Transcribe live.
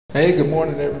Hey, good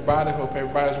morning, everybody. Hope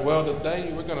everybody's well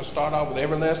today. We're going to start off with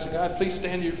Everlasting God. Please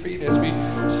stand to your feet as we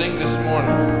sing this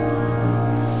morning.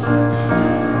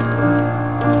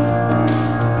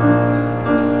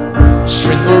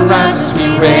 Strength will rise as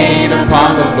we wait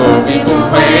upon the Lord. We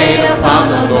will wait upon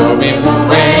the Lord. We will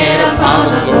wait upon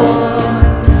the Lord.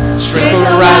 Strength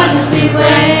will rise as we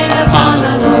wait upon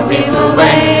the Lord. We will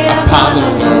wait upon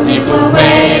the Lord. We will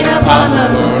wait upon the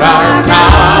Lord our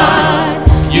God.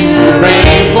 You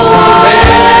reign forever,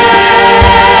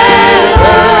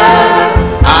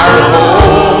 our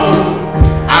hope,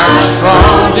 our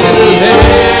strong deliverer.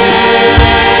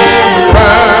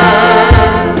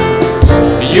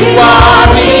 You are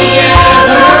the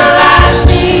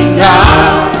everlasting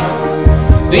God,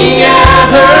 the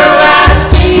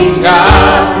everlasting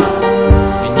God.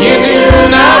 And you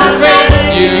do not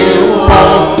faint, you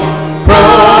won't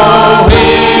grow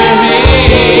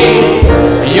weary.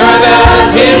 You're the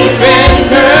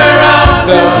defender of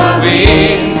the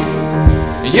weak.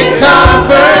 You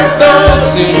comfort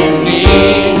those in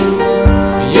need.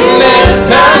 You lift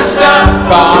us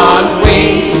up on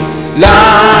wings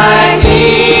like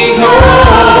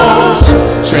eagles.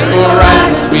 Strength will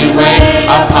rise as we wait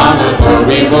upon the Lord.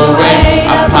 We will wait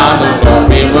upon the Lord.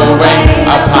 We will wait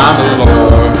upon the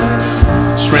Lord.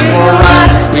 Strength will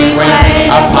rise as we wait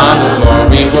upon the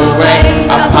Lord. We will wait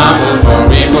upon the Lord.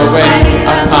 We will wait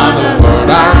upon the Lord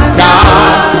our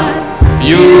God.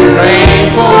 You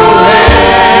reign forever,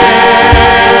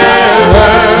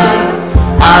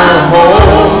 our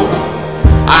hope,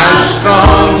 our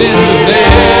strong deliverer.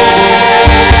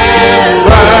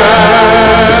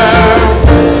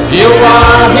 You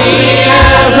are the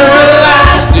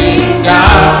everlasting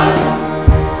God,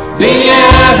 the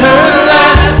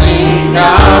everlasting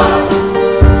God.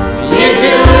 You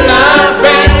do not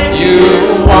faint, you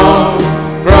won't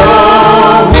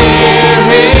grow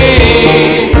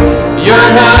weary.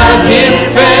 You're the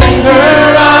defender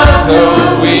of the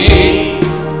weak.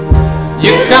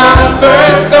 You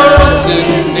comfort those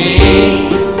in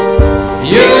need.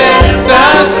 You lift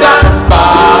us up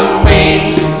on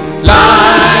wings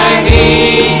like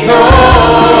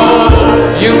eagles.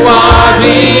 You are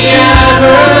the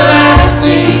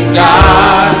everlasting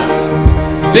God,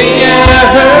 the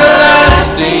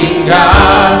everlasting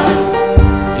God.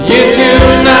 You do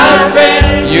not faint,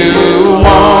 you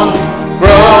won't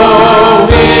grow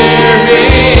weary.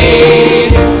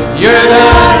 You're the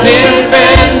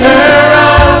defender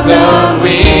of the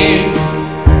weak.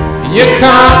 You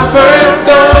comfort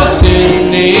those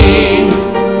in need.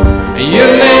 You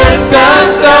lift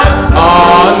us up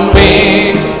on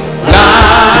wings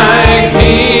like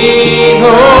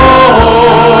eagles.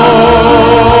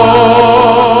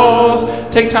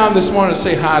 Take time this morning to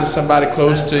say hi to somebody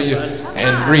close to you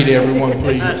and greet everyone,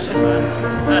 please.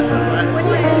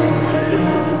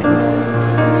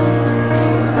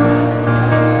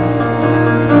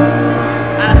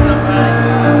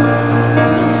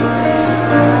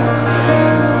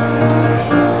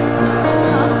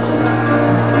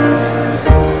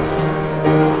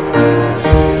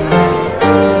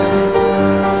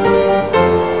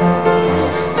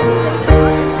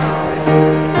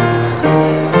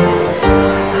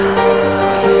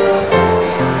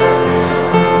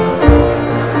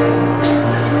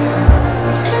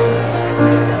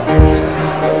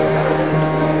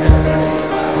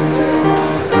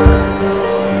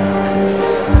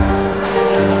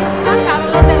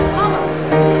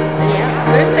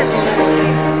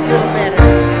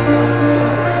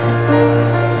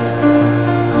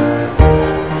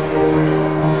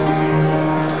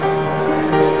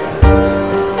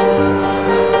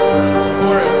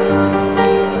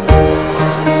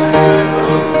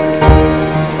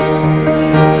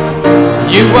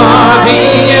 You are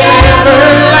the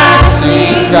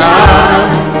everlasting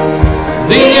God,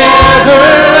 the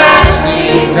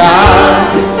everlasting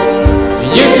God.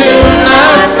 You do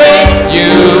not faint,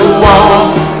 you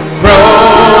won't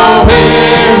grow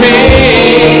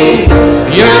weary.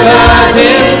 You're the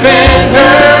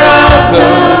defender of the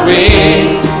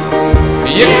weak.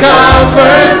 You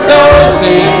comfort those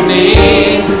in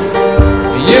need.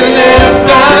 You lift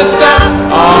us up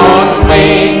on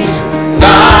wings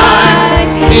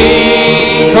like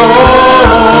eagles.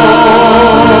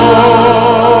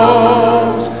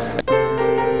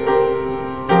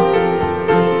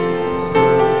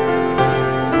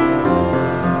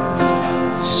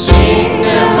 Sing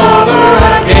them over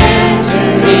again to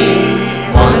me,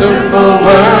 wonderful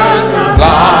words of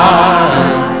life.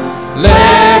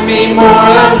 Let me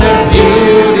more of the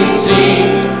beauty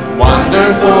see,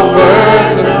 wonderful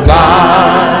words of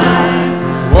life.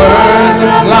 Words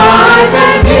of life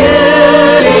and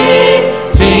beauty,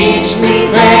 teach me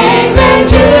faith.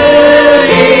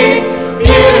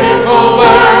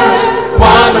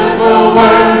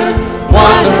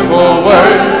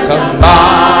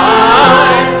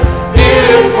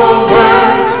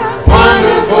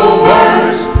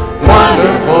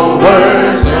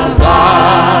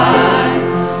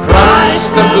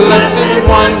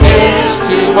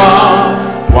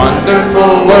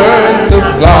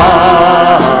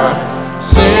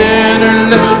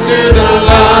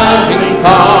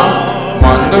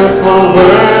 wonderful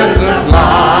words of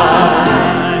life.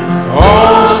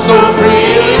 Oh, so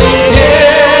freely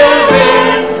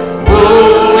given,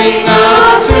 wooing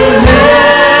us to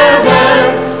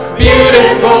heaven.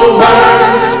 Beautiful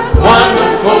words,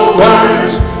 wonderful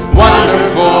words,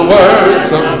 wonderful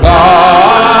words of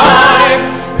life.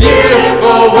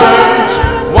 Beautiful words,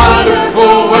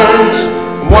 wonderful words,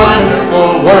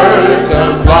 wonderful words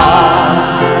of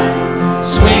life.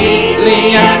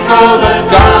 Sweetly echo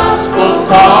the gospel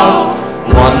call,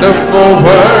 wonderful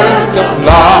words of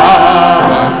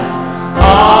life.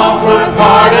 Offer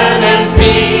pardon and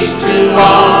peace to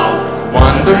all,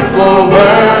 wonderful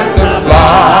words of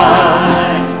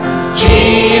life.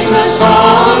 Jesus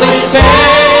only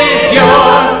Savior,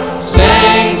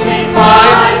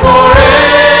 sanctifies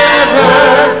forever.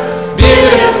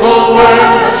 Beautiful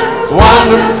words,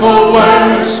 wonderful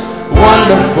words,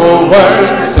 wonderful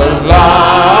words of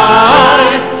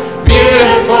life.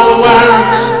 Beautiful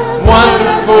words,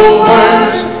 wonderful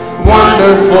words,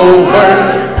 wonderful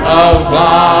words of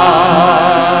life.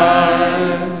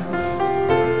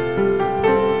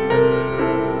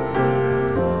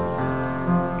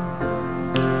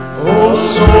 Oh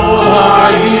soul,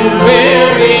 are you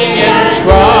weary and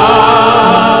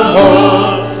troubled?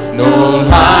 No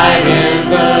light in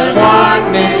the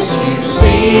darkness you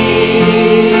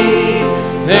see.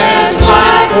 There's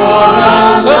light for a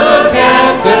look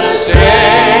at the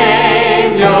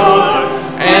Savior,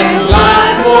 and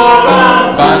life more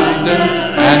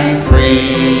abundant and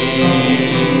free.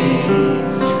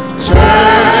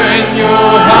 Turn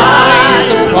your eyes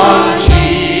upon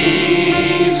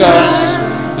Jesus,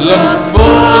 look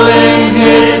full in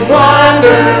his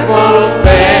wonderful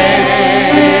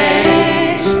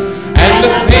face, and the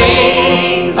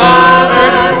things of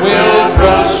earth will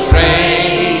grow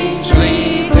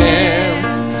strangely dim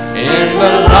in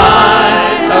the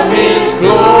light of his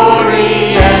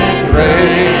glory and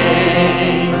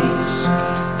grace.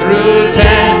 Through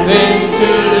death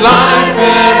into life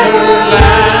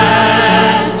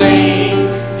everlasting,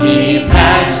 he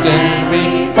passed and we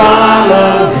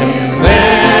follow him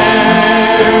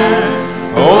there.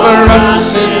 Over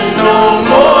us and no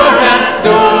more hath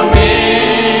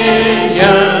dominion,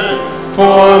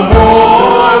 for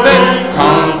more than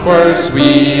conquerors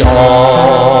we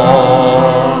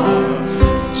are.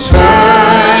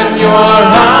 Turn your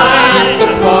eyes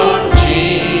upon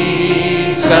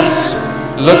Jesus,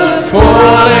 look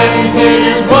full in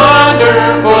his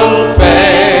wonderful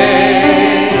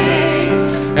face,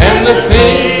 and the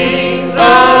things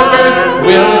of earth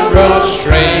will grow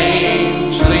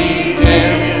strangely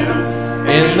dim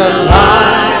in the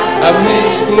light of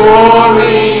his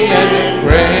glory and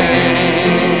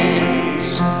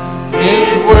grace. His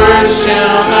word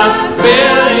shall not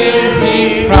fail you, he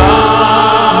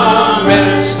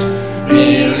promised.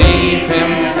 Believe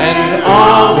him and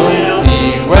all will be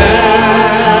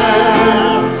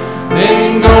well.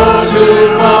 Then go to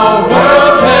a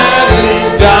world that is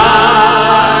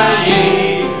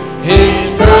dying, his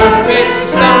perfect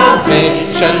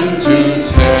salvation to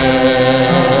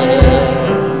tell.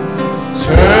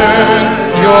 Turn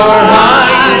your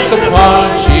eyes upon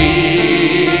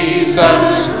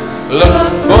Jesus, look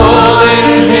full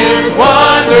in his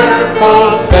wonderful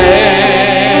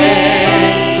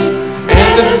face,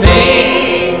 and the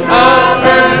things of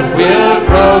earth will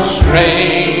grow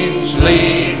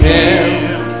strangely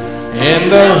dim in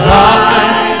the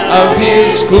light of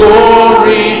his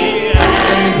glory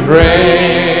and grace.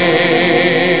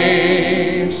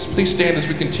 Please stand as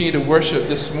we continue to worship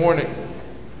this morning.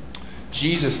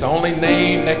 Jesus, the only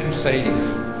name that can save.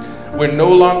 We're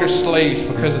no longer slaves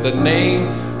because of the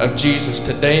name of Jesus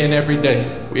today and every day.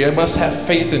 We must have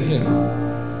faith in him.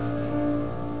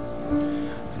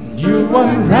 You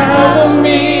unravel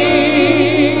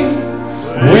me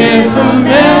with a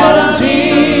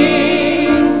melody.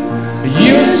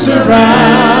 You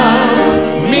surround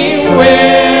me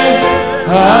with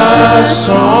a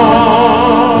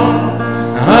song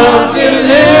of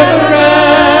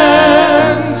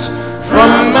deliverance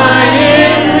from my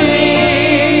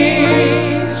enemies,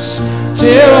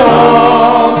 till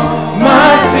all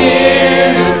my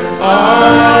fears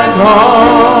are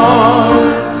gone.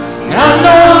 I'm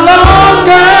no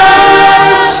longer a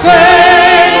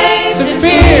slave to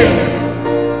fear.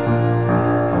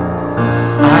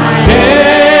 I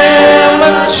am a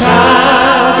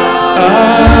child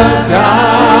of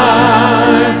God.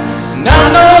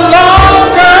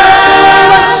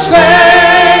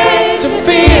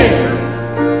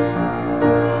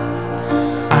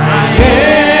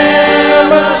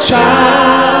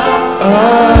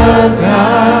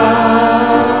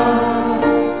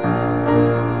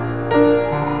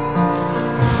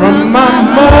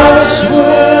 this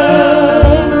world,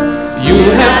 you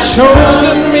have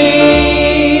chosen me.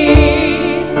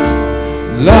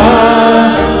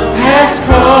 Love has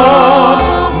called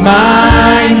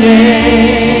my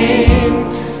name,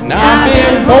 and I've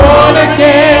been born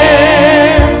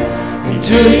again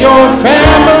into your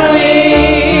family.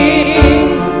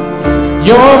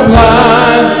 Your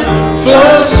blood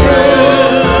flows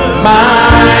through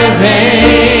my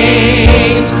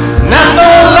veins, and I'm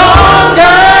no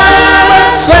longer a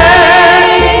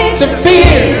slave to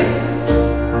fear.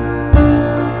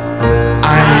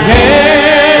 I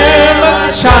am a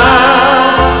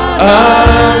child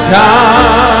of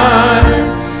God,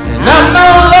 and I'm no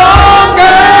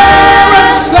longer a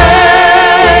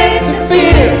slave to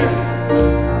fear.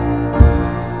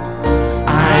 I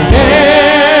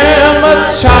am a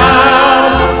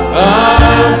child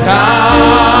of God.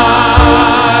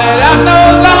 I'm no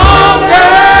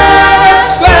longer a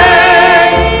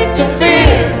slave to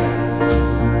fear.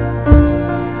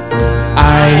 I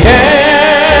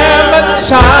am a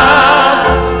child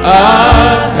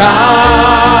of God.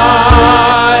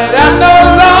 I'm no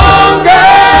longer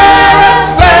a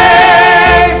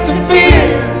slave to fear.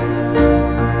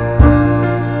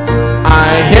 I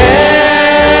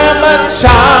am a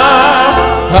child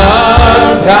of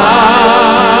God.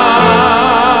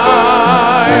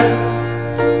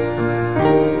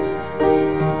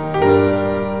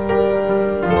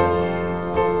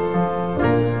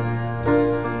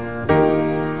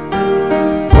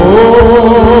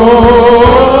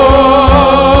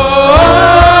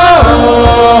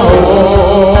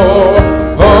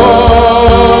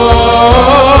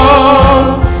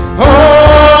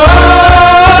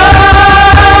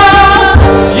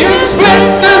 You split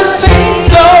the sea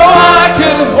so I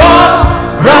could walk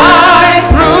right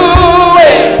through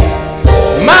it.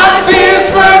 My fears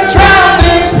were drowned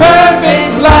in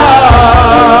perfect love.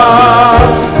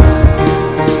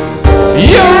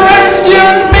 You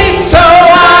rescued me so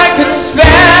I could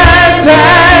stand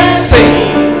and sing.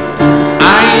 I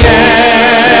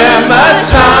am a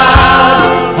child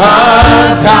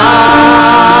of God.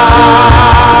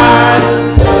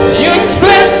 You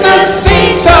split the sea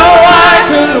so I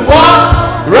could walk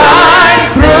right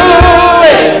through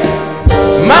it.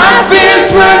 My fears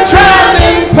were drowned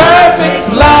in perfect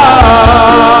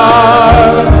love.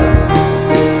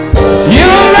 You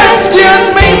rescued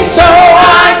me so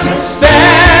I could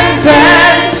stand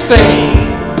and sing.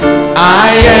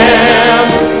 I am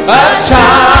a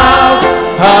child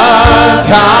of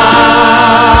God.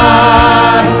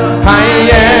 I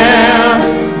am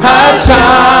a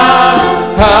child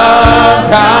of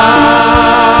God.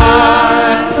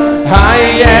 I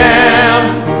am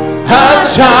a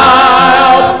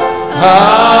child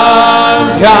of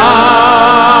God.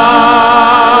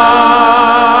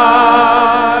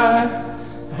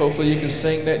 Hopefully you can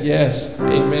sing that. Yes.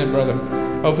 Amen, brother.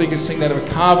 Hopefully you can sing that with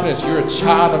confidence. You're a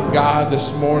child of God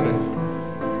this morning.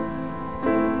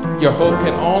 Your hope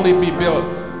can only be built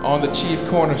on the chief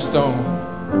cornerstone.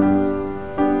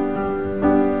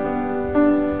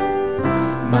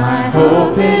 My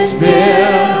hope is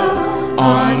built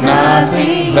on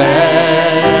nothing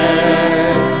less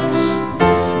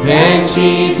than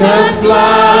Jesus'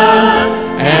 blood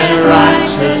and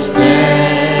righteousness.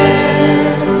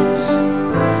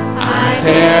 I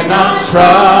dare not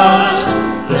trust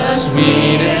the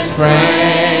sweetest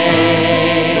frame,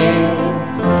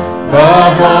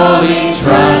 but wholly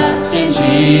trust in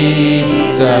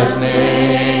Jesus' name.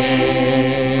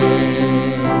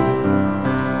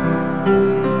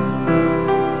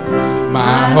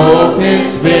 My hope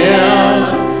is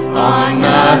built on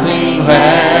nothing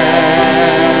less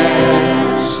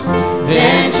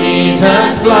than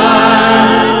Jesus'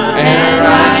 blood and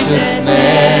righteousness.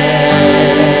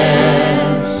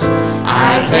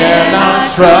 I dare not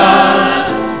trust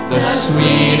the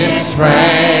sweetest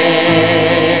frame,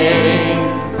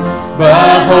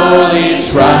 but wholly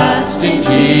trust in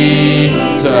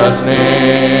Jesus'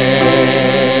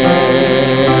 name.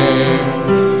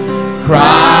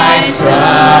 Christ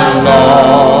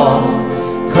alone,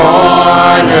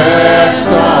 cornerstone,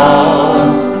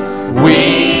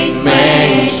 weak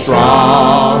made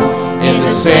strong in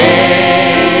the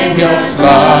Savior's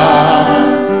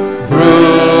love.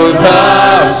 Through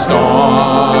the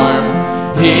storm,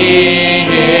 He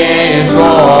is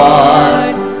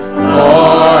Lord,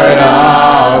 Lord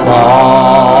of all.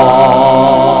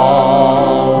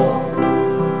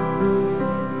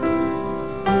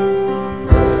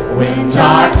 When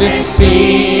darkness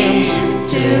seems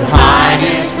to hide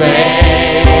His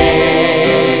face,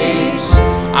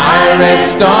 I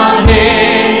rest on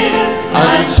His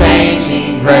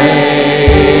unchanging grace.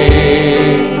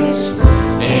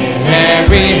 In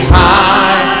every high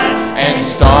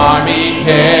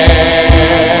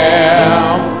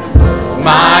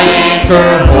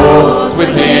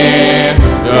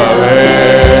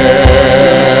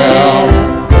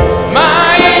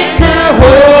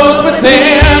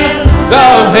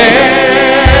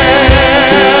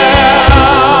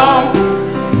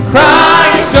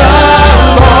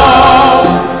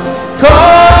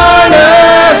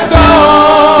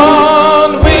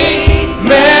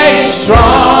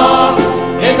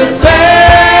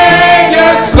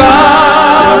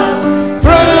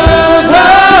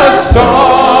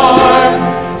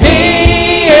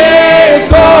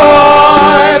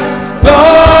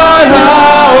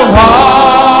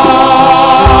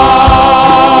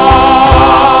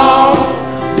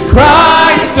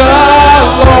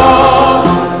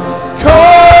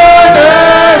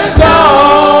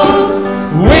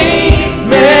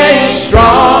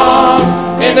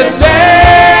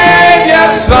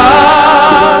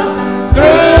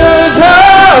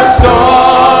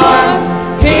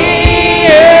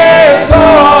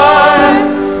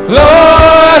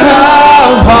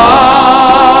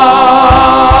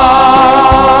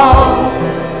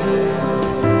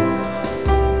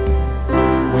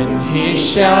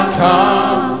shall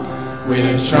come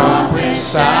with trumpet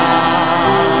sound.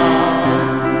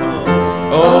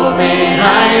 Oh, may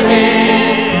I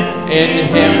then in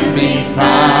him be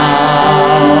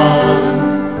found,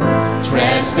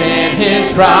 dressed in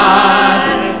his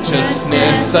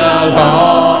righteousness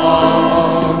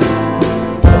alone,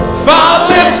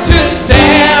 faultless to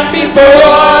stand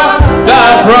before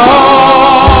the throne.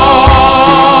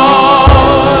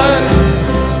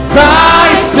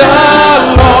 Christ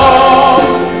alone,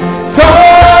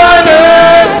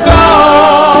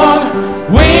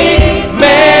 cornerstone, weak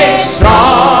made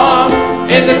strong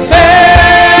in the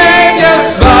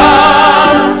Savior's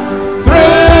love.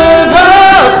 Through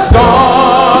the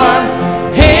storm,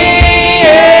 he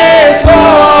is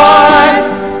Lord,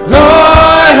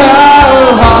 Lord of all.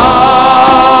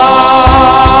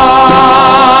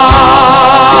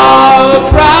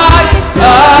 Christ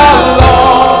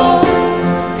alone,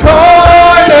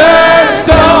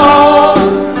 cornerstone,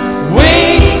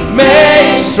 weak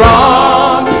made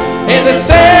strong in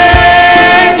the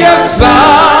Savior's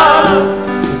love.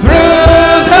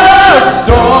 Through the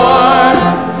storm,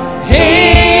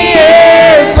 he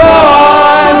is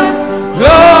Lord,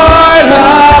 Lord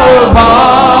of all.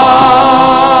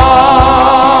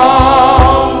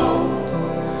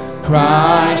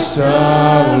 Christ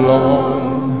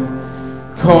alone,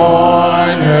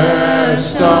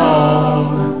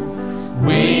 cornerstone,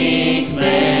 weak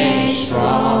made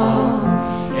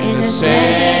strong in the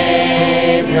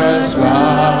Savior's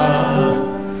love.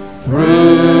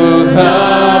 Through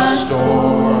the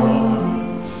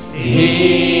storm,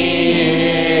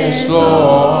 he is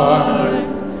Lord,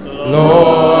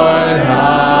 Lord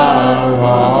of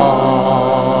all.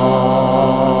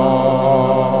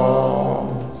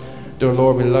 Dear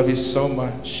Lord, we love you so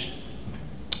much.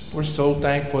 We're so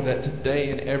thankful that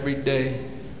today and every day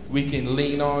we can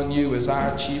lean on you as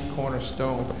our chief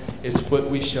cornerstone. It's what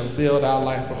we shall build our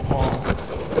life upon.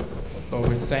 Lord,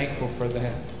 we're thankful for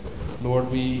that. Lord,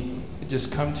 we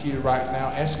just come to you right now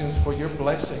asking for your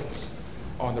blessings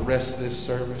on the rest of this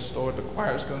service. Lord, the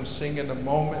choir is going to sing in a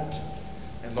moment.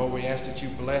 And Lord, we ask that you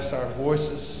bless our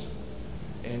voices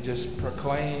and just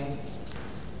proclaim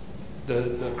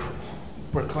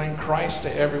proclaim Christ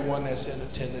to everyone that's in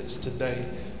attendance today,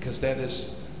 because that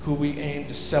is who we aim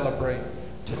to celebrate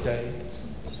today.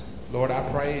 Lord, I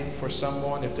pray for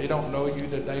someone, if they don't know you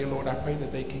today, Lord, I pray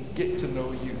that they can get to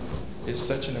know you. It's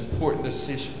such an important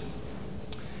decision.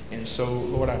 And so,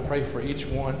 Lord, I pray for each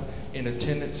one in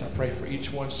attendance. I pray for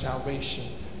each one's salvation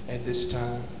at this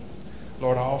time.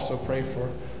 Lord, I also pray for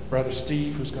Brother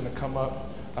Steve, who's going to come up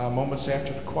moments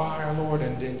after the choir, Lord,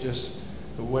 and then just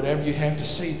whatever you have to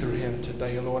say through him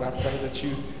today, Lord, I pray that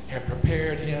you have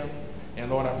prepared him. And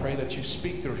Lord, I pray that you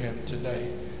speak through him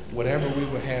today, whatever we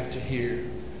will have to hear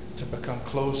to become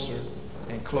closer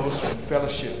and closer in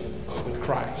fellowship with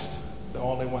Christ, the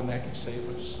only one that can save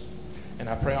us. And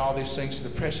I pray all these things in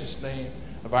the precious name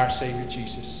of our Savior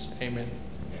Jesus. Amen.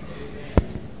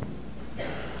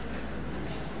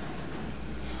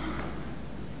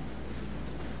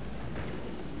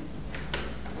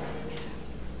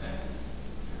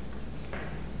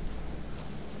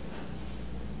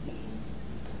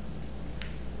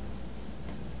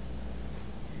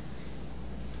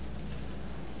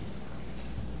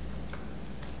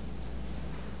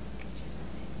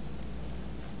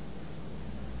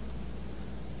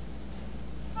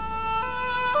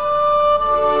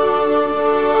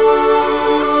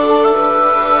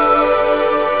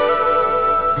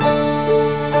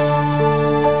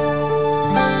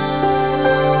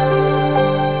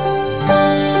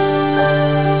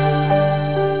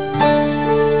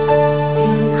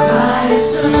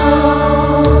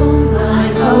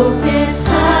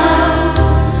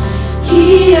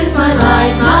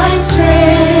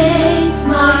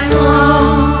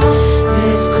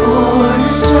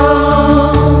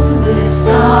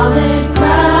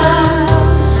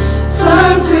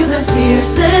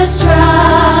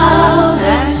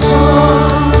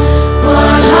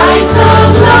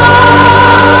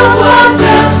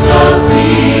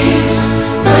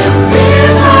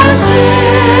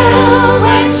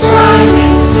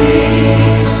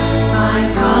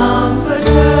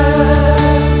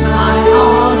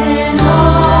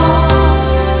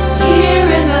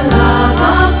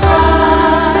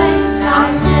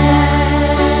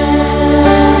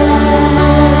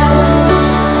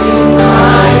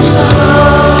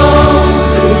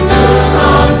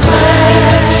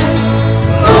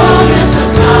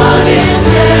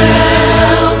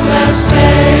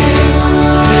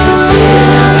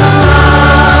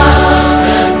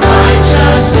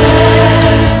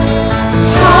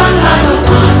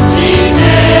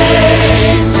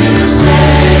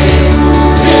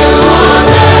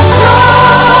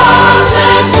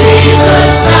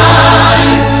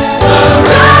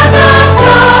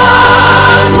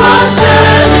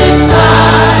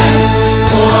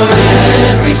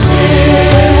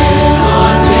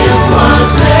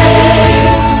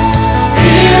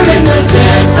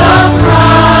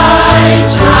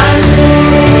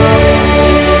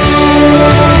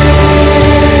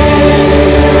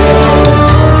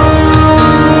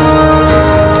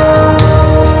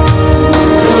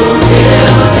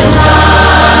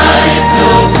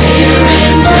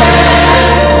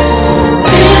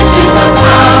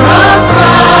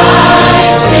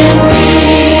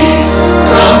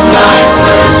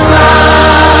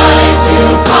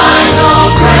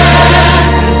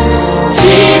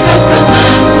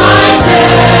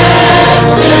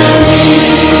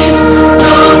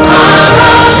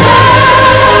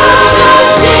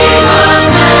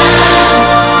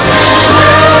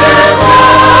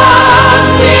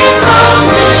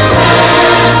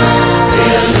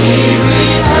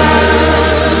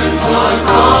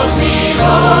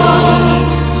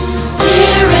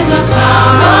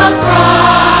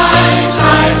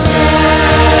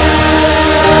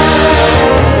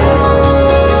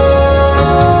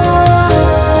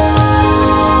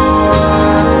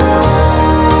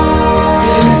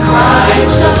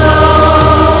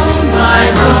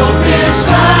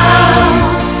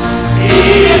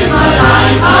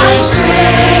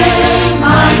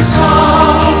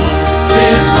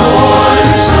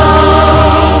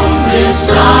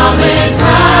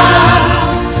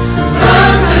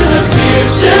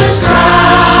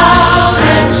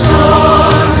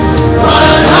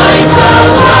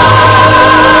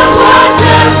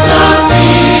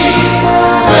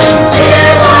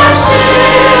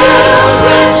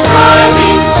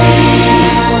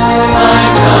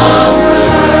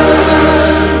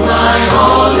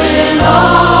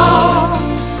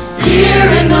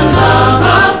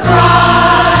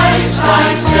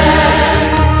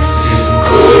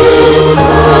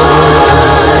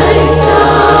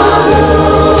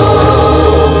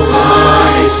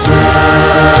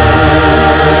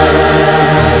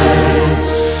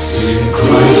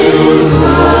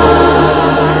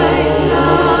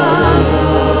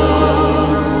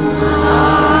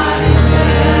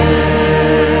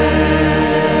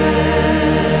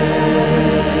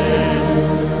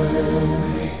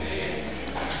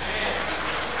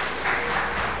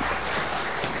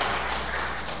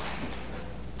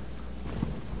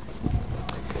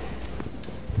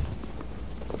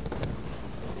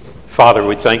 Father,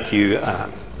 we thank you that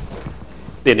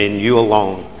in you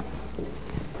alone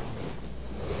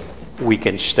we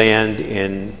can stand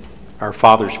in our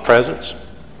Father's presence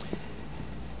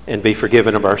and be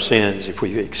forgiven of our sins if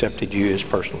we've accepted you as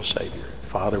personal Savior.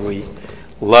 Father, we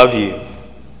love you.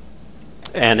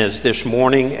 And as this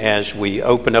morning, as we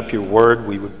open up your word,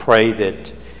 we would pray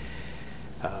that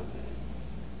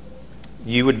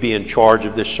you would be in charge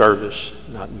of this service,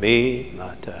 not me,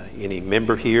 not any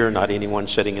member here, not anyone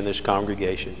sitting in this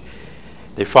congregation.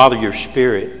 That, Father, your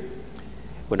Spirit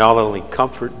would not only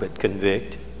comfort but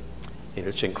convict. And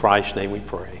it's in Christ's name we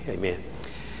pray. Amen.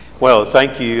 Well,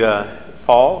 thank you,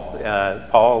 Paul.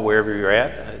 Paul, wherever you're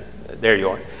at. There you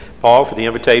are. Paul, for the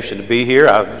invitation to be here.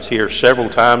 I was here several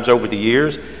times over the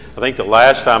years. I think the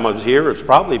last time I was here was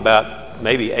probably about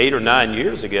maybe 8 or 9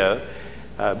 years ago.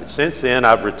 But since then,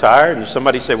 I've retired, and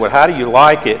somebody said, well, how do you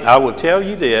like it? I will tell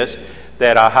you this,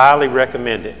 that I highly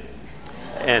recommend it.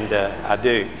 And I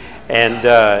do. And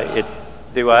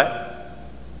do I?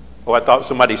 Oh, I thought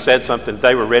somebody said something.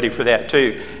 They were ready for that,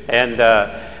 too. And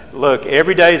look,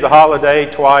 every day is a holiday,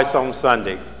 twice on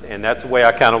Sunday. And that's the way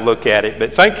I kind of look at it.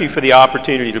 But thank you for the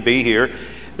opportunity to be here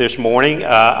this morning.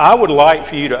 I would like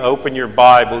for you to open your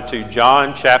Bible to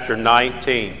John chapter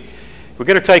 19. We're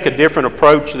going to take a different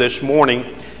approach this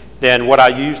morning than what I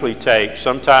usually take.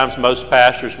 Sometimes most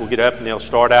pastors will get up and they'll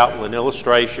start out with an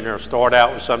illustration or start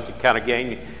out with something to kind of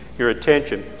gain your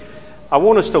attention. I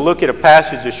want us to look at a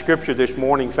passage of Scripture this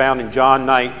morning found in John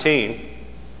 19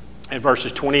 and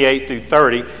verses 28 through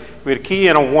 30. We're going to key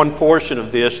in on one portion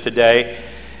of this today,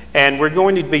 and we're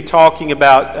going to be talking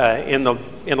about in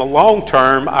the long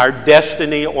term our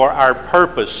destiny or our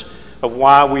purpose of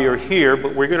why we are here,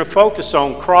 but we're going to focus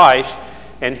on Christ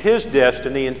and His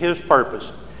destiny and His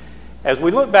purpose. As we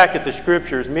look back at the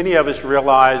Scriptures, many of us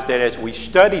realize that as we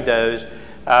study those,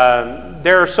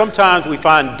 there are sometimes we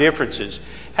find differences.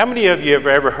 How many of you have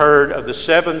ever heard of the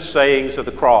 7 sayings of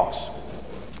the cross?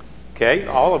 Okay,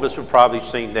 all of us have probably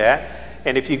seen that.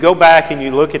 And if you go back and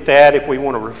you look at that, if we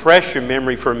want to refresh your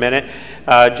memory for a minute,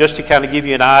 just to kind of give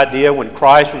you an idea, when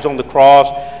Christ was on the cross,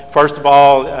 first of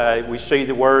all, we see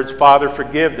the words, Father,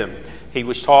 forgive them. He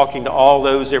was talking to all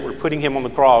those that were putting Him on the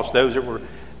cross, those that were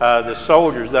the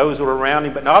soldiers, those that were around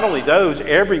Him, but not only those,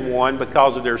 everyone,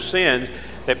 because of their sins,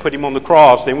 that put Him on the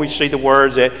cross. Then we see the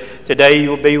words that today you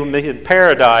will be with me in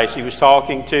paradise. He was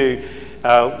talking to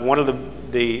one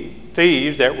of the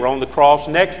thieves that were on the cross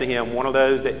next to Him, one of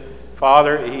those that,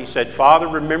 Father, he said, Father,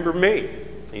 remember me.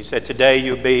 He said, today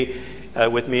you'll be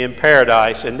with me in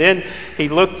paradise. And then he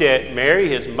looked at Mary,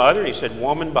 his mother, and he said,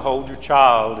 woman, behold your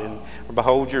child, or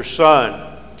behold your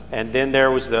son. And then there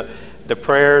was the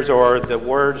prayers or the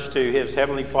words to his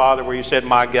heavenly Father where he said,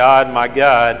 my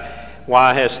God,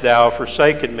 why hast thou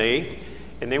forsaken me?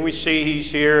 And then we see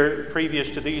he's here,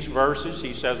 previous to these verses,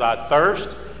 he says, I thirst.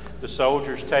 The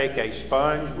soldiers take a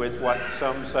sponge with what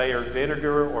some say are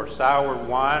vinegar or sour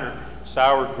wine or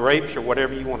sour grapes or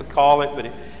whatever you want to call it.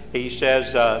 But he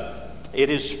says, it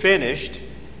is finished.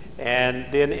 And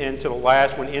then into the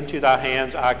last one, into thy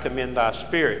hands I commend thy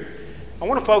spirit. I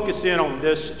want to focus in on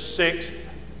this sixth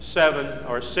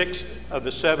of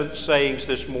the 7 sayings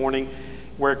this morning,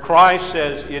 where Christ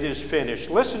says, it is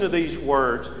finished. Listen to these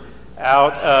words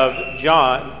out of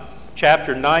John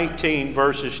chapter 19,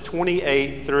 verses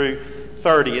 28 through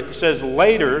 30. It says,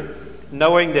 later,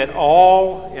 knowing that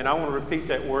all, and I want to repeat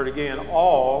that word again,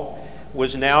 all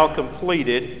was now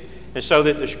completed, and so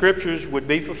that the Scriptures would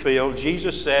be fulfilled,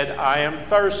 Jesus said, I am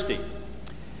thirsty.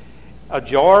 A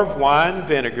jar of wine and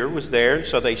vinegar was there, and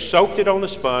so they soaked it on the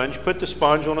sponge, put the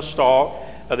sponge on a stalk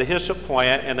of the hyssop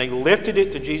plant, and they lifted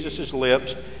it to Jesus'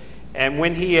 lips. And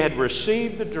when he had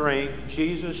received the drink,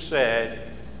 Jesus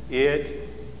said, it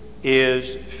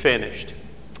is finished.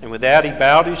 And with that, he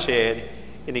bowed his head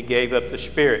and he gave up the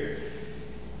spirit.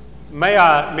 May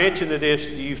I mention this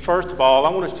to you, first of all, I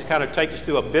want us to kind of take us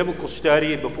through a biblical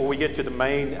study before we get to the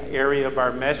main area of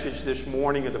our message this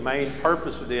morning, or the main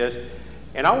purpose of this.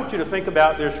 And I want you to think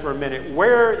about this for a minute.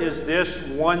 Where is this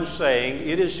one saying,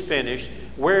 it is finished,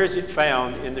 where is it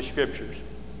found in the Scriptures?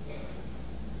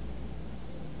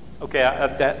 Okay,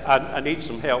 I need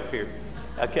some help here.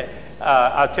 Okay,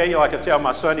 I'll tell you, like I tell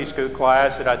my Sunday school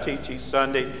class that I teach each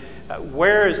Sunday,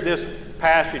 where is this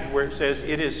passage where it says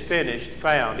it is finished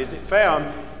found? Is it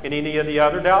found in any of the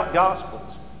other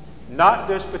Gospels? Not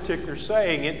this particular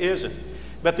saying, it isn't.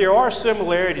 But there are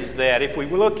similarities that if we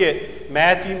look at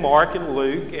Matthew, Mark, and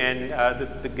Luke, and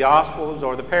the Gospels,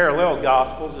 or the parallel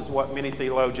Gospels is what many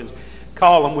theologians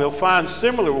call them, we'll find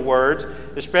similar words,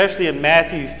 especially in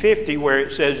Matthew 50, where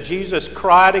it says, Jesus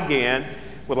cried again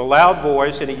with a loud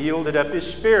voice, and he yielded up his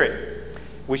spirit.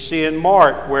 We see in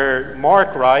Mark where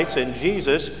Mark writes, and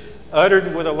Jesus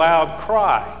uttered with a loud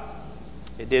cry.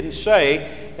 It didn't say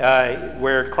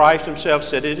where Christ himself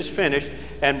said it is finished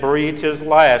and breathed his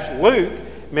last. Luke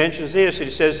mentions this. He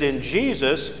says, in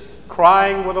Jesus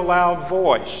crying with a loud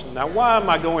voice. Now, why am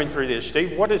I going through this,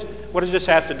 Steve? What does this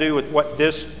have to do with what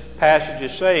this passage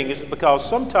is saying? Is it because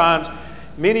sometimes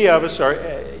many of us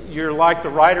you're like the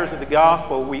writers of the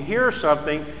gospel. We hear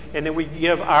something and then we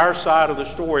give our side of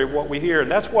the story of what we hear.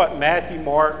 And that's what Matthew,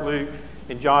 Mark, Luke,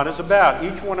 and John is about.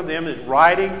 Each one of them is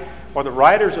writing, or the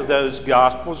writers of those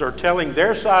gospels are telling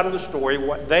their side of the story,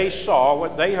 what they saw,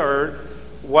 what they heard,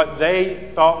 what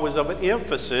they thought was of an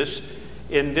emphasis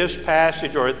in this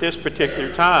passage or at this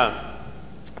particular time.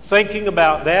 Thinking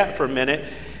about that for a minute,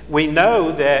 we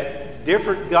know that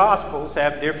different gospels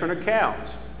have different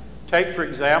accounts. Take, for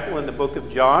example, in the book of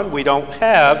John, we don't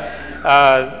have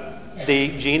the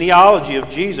genealogy of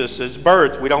Jesus'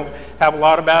 birth. We don't have a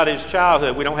lot about his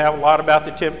childhood. We don't have a lot about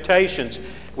the temptations.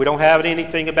 We don't have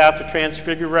anything about the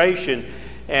transfiguration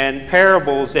and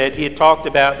parables that he had talked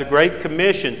about, the Great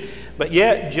Commission. But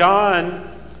yet John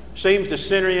seems to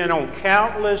center in on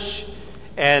countless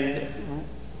and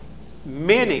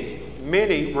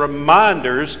many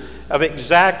reminders of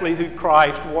exactly who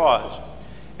Christ was.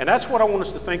 And that's what I want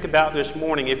us to think about this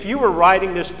morning. If you were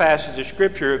writing this passage of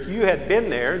Scripture, if you had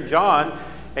been there, John,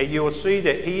 you will see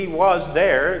that he was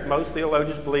there. Most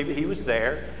theologians believe that he was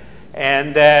there.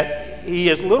 And that he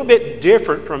is a little bit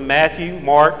different from Matthew,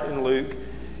 Mark, and Luke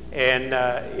and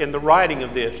in the writing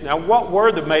of this. Now, what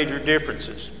were the major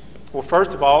differences? Well,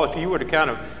 first of all, if you were to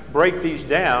kind of break these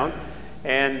down,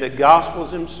 and the Gospels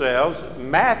themselves,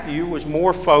 Matthew was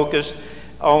more focused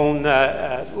on,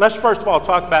 let's first of all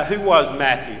talk about who was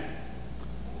Matthew.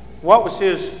 What was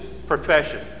his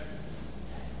profession?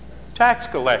 Tax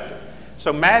collector.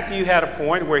 So Matthew had a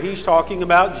point where he's talking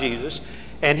about Jesus,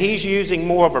 and he's using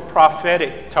more of a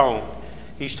prophetic tone.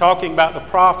 He's talking about the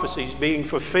prophecies being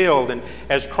fulfilled, and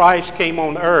as Christ came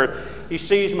on earth, he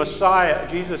sees Messiah,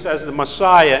 Jesus as the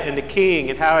Messiah and the King,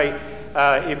 and how he,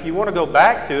 if you want to go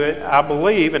back to it, I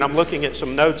believe, and I'm looking at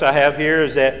some notes I have here,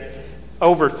 is that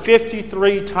over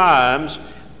 53 times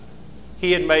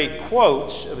he had made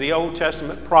quotes of the Old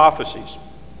Testament prophecies.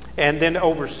 And then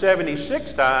over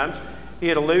 76 times he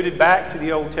had alluded back to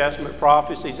the Old Testament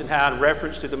prophecies and how in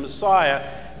reference to the Messiah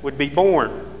would be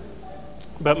born.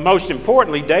 But most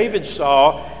importantly, Matthew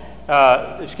saw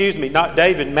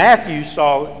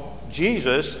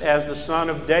Jesus as the son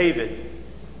of David.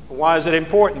 Why is it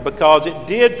important? Because it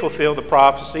did fulfill the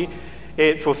prophecy.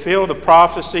 It fulfilled the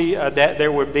prophecy that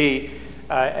there would be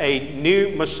a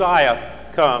new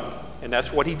Messiah come, and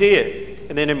that's what he did.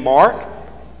 And then in Mark,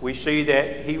 we see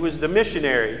that he was the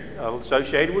missionary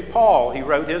associated with Paul. He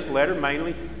wrote his letter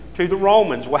mainly to the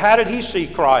Romans. Well, how did he see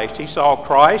Christ? He saw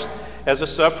Christ as a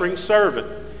suffering servant.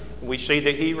 We see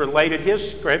that he related his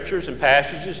scriptures and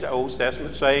passages to Old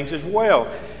Testament sayings as well.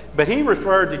 But he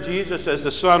referred to Jesus as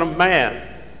the Son of Man.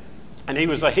 And he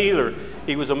was a healer.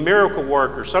 He was a miracle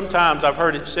worker. Sometimes I've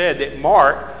heard it said that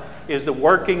Mark is the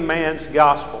working man's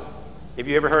gospel. Have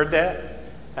you ever heard that?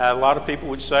 A lot of people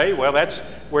would say, well, that's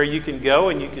where you can go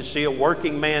and you can see a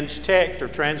working man's text or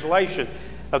translation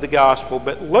of the gospel.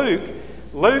 But Luke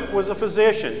was a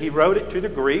physician. He wrote it to the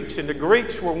Greeks, and the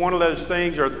Greeks were one of those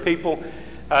things, or the people,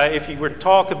 if you were to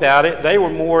talk about it, they were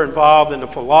more involved in the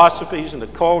philosophies and the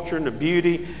culture and the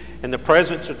beauty and the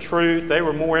presence of truth. They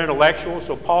were more intellectual.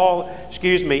 So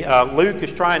Luke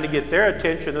is trying to get their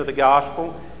attention to the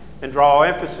gospel and draw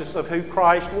emphasis of who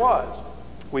Christ was.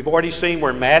 We've already seen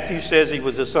where Matthew says he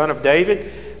was the son of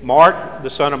David, Mark the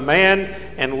son of man,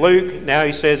 and Luke, now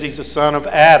he says he's the son of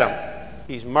Adam.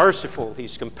 He's merciful,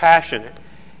 he's compassionate,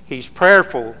 he's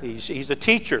prayerful, he's a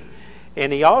teacher,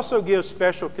 and he also gives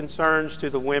special concerns to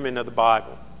the women of the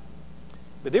Bible.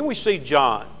 But then we see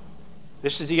John.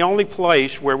 This is the only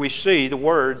place where we see the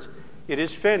words, "It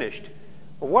is finished."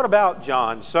 Well, what about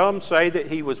John? Some say that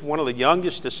he was one of the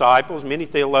youngest disciples. Many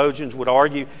theologians would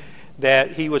argue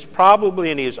that he was probably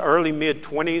in his early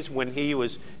mid-20s when he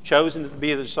was chosen to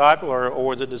be a disciple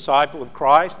or the disciple of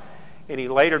Christ. And he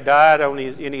later died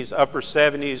in his upper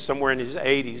 70s, somewhere in his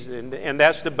 80s. And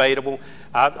that's debatable.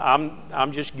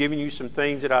 I'm just giving you some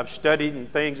things that I've studied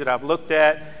and things that I've looked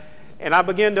at. And I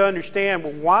began to understand,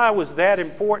 well, why was that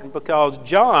important? Because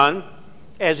John,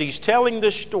 as he's telling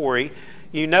this story,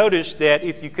 you notice that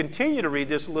if you continue to read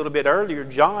this a little bit earlier,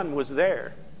 John was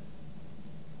there.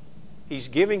 He's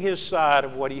giving his side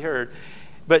of what he heard.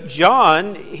 But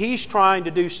John, he's trying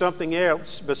to do something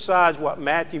else besides what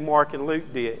Matthew, Mark, and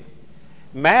Luke did.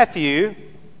 Matthew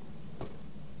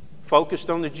focused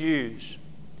on the Jews.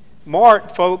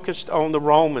 Mark focused on the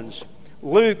Romans.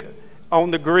 Luke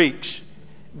on the Greeks,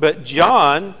 but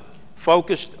John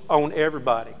focused on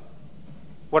everybody.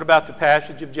 What about the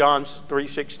passage of John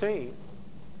 3:16,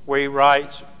 where he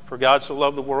writes, "For God so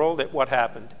loved the world that" what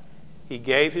happened? He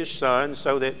gave his Son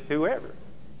so that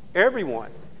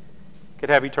everyone could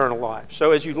have eternal life.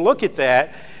 So as you look at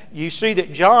that, you see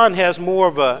that John has more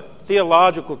of a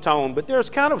theological tone, but there's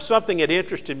kind of something that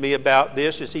interested me about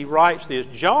this as he writes this.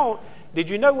 John, did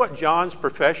you know what John's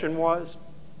profession was?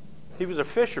 He was a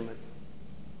fisherman.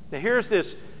 Now here's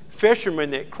this fisherman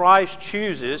that Christ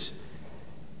chooses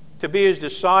to be his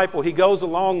disciple. He goes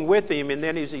along with him, and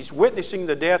then as he's witnessing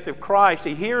the death of Christ,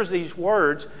 he hears these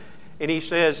words, and he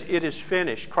says, "It is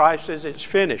finished." Christ says it's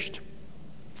finished.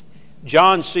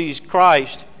 John sees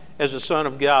Christ as the Son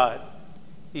of God.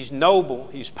 He's noble,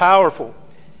 he's powerful.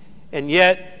 And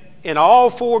yet, in all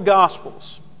four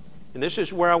Gospels, and this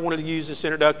is where I wanted to use this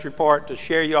introductory part to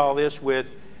share you all this with,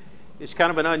 it's kind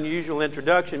of an unusual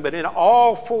introduction, but in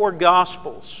all four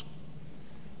Gospels,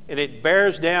 and it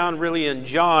bears down really in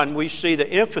John, we see the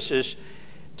emphasis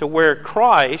to where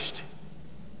Christ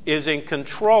is in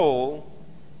control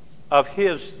of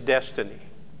his destiny.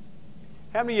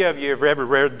 How many of you have ever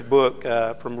read the book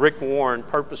from Rick Warren,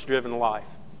 Purpose Driven Life?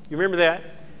 You remember that?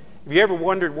 Have you ever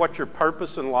wondered what your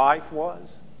purpose in life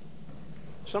was?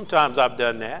 Sometimes I've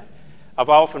done that. I've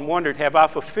often wondered, have I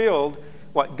fulfilled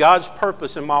what God's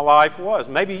purpose in my life was?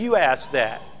 Maybe you asked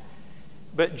that.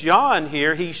 But John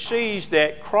here, he sees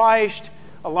that Christ,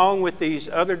 along with these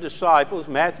other disciples,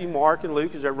 Matthew, Mark, and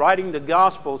Luke, as they're writing the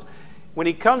Gospels, when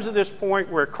he comes to this point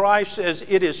where Christ says,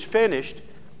 "It is finished,"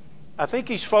 I think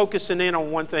he's focusing in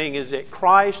on one thing, is that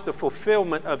Christ, the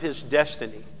fulfillment of his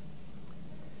destiny.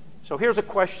 So here's a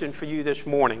question for you this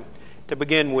morning to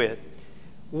begin with.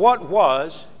 What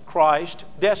was Christ's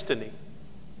destiny?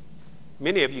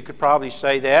 Many of you could probably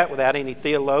say that without any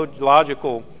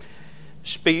theological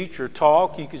speech or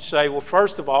talk. You could say, well,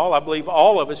 first of all, I believe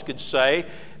all of us could say,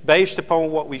 based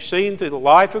upon what we've seen through the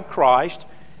life of Christ,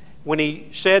 when he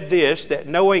said this, that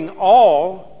knowing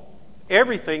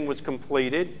everything was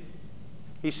completed,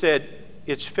 he said,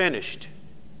 "It's finished."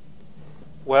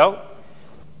 Well,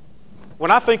 when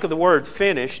I think of the word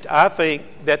finished, I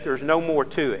think that there's no more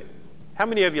to it. How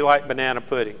many of you like banana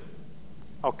pudding?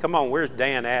 Oh, come on, where's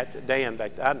Dan at? Dan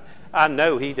back there. I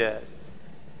know he does.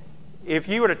 If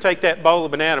you were to take that bowl of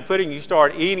banana pudding, you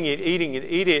start eating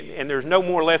it, and there's no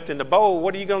more left in the bowl,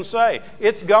 what are you going to say?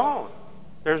 It's gone.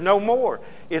 There's no more.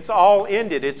 It's all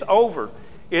ended. It's over.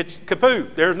 It's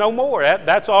kaput. There's no more.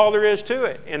 That's all there is to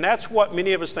it. And that's what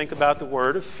many of us think about the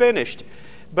word of finished.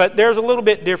 But there's a little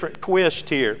bit different twist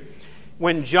here.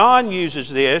 When John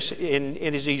uses this, and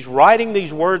as he's writing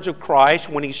these words of Christ,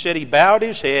 when he said he bowed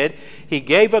his head, he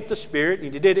gave up the Spirit,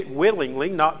 and he did it willingly,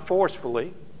 not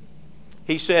forcefully.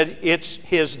 He said it's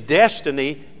his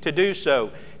destiny to do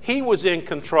so. He was in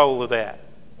control of that.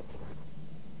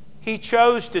 He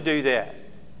chose to do that.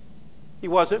 He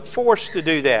wasn't forced to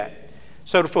do that.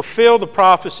 So to fulfill the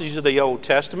prophecies of the Old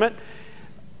Testament,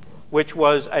 which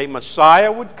was a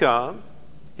Messiah would come,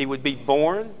 he would be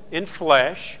born in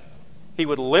flesh, he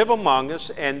would live among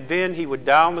us, and then he would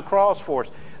die on the cross for us.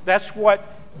 That's what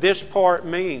this part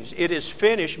means. It is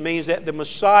finished means that the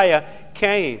Messiah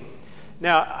came.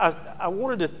 Now, I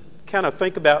wanted to kind of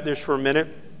think about this for a minute.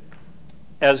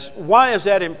 As why is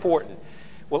that important?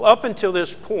 Well, up until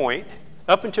this point,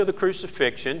 up until the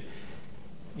crucifixion,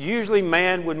 usually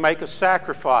man would make a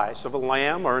sacrifice of a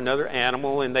lamb or another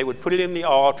animal, and they would put it in the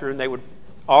altar, and they would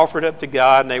offer it up to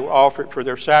God, and they would offer it for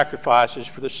their sacrifices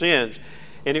for the sins.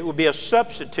 And it would be a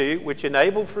substitute which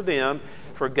enabled for them,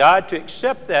 for God to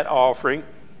accept that offering,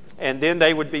 and then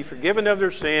they would be forgiven of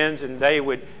their sins, and they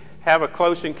would have a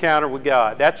close encounter with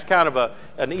God. That's kind of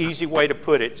an easy way to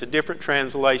put it. It's a different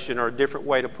translation or a different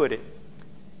way to put it.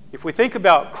 If we think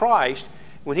about Christ,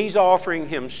 when he's offering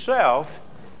himself,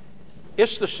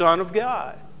 it's the Son of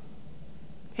God.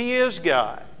 He is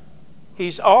God.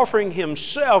 He's offering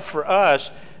himself for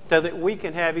us so that we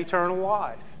can have eternal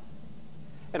life.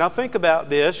 And I think about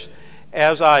this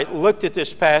as I looked at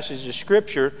this passage of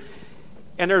Scripture,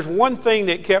 and there's one thing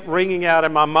that kept ringing out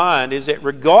in my mind, is that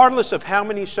regardless of how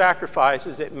many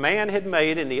sacrifices that man had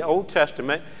made in the Old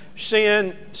Testament,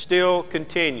 sin still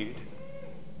continued.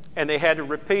 And they had to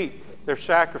repeat their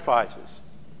sacrifices.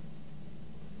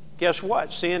 Guess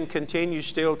what? Sin continues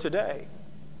still today.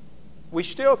 We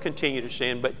still continue to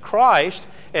sin, but Christ,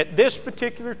 at this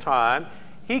particular time,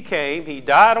 he came, he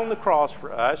died on the cross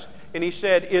for us, and he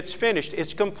said, it's finished,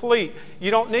 it's complete.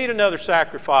 You don't need another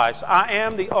sacrifice. I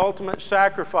am the ultimate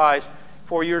sacrifice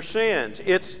for your sins.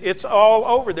 It's all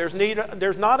over. There's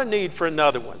not a need for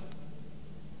another one.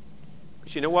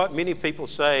 But you know what? Many people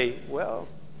say, well,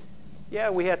 yeah,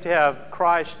 we have to have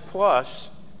Christ plus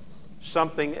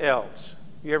something else.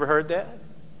 You ever heard that?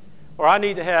 Or I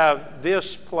need to have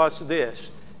this plus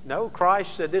this. No,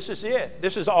 Christ said this is it.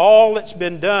 This is all that's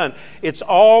been done. It's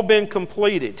all been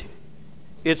completed.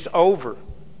 It's over.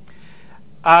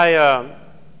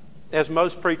 As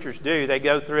most preachers do, they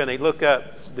go through and they look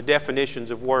up the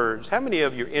definitions of words. How many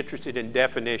of you are interested in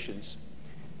definitions?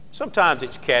 Sometimes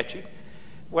it's catchy.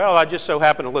 Well, I just so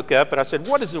happened to look up and I said,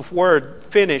 what does the word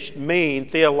finished mean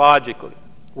theologically?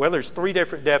 Well, there's 3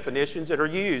 different definitions that are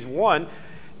used. One,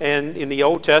 and in the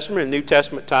Old Testament and New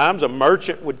Testament times, a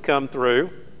merchant would come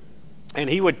through and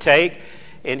he would take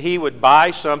and he would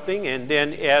buy something, and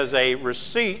then as a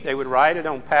receipt, they would write it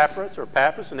on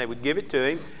papyrus and they would give it to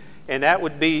him. And that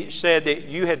would be said that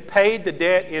you had paid the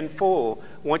debt in full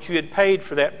once you had paid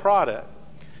for that product.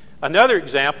 Another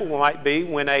example might be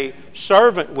when a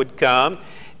servant would come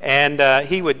and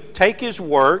he would take his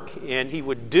work and he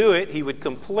would do it, he would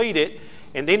complete it,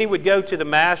 and then he would go to the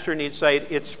master and he'd say,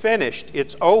 it's finished,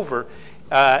 it's over.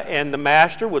 And the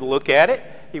master would look at it,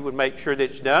 he would make sure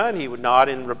that it's done, he would nod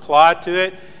and reply to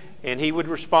it, and he would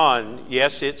respond,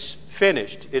 yes, it's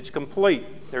finished, it's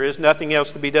complete, there is nothing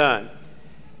else to be done.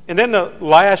 And then the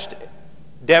last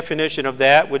definition of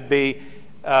that would be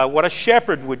what a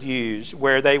shepherd would use,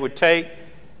 where they would take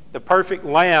the perfect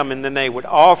lamb and then they would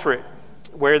offer it,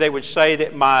 where they would say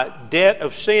that my debt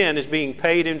of sin is being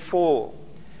paid in full.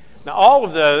 Now all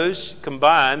of those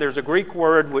combined, there's a Greek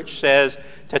word which says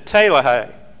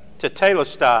tetelestai.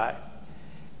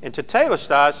 And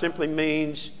tetelestai simply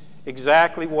means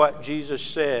exactly what Jesus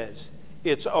says.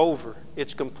 It's over,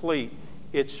 it's complete,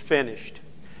 it's finished.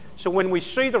 So when we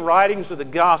see the writings of the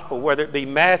gospel, whether it be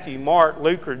Matthew, Mark,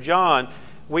 Luke, or John,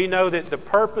 we know that the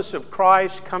purpose of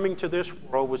Christ coming to this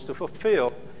world was to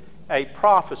fulfill a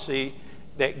prophecy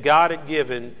that God had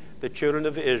given the children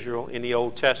of Israel in the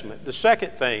Old Testament. The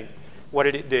second thing, what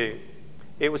did it do?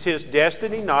 It was his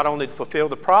destiny not only to fulfill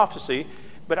the prophecy,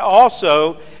 but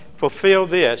also fulfill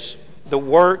this, the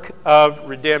work of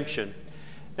redemption.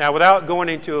 Now, without going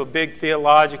into a big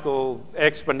theological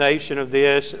explanation of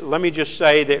this, let me just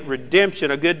say that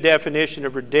redemption, a good definition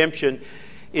of redemption,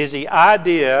 is the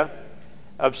idea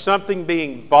of something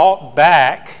being bought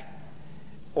back,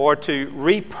 or to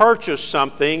repurchase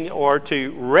something, or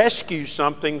to rescue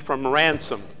something from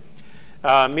ransom.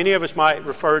 Many of us might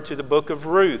refer to the book of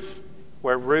Ruth,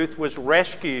 where Ruth was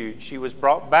rescued. She was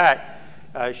brought back.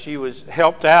 She was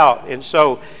helped out. And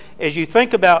so, as you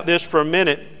think about this for a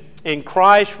minute, in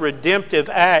Christ's redemptive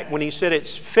act, when he said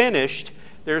it's finished,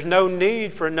 there's no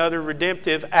need for another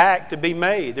redemptive act to be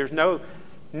made. There's no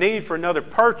need for another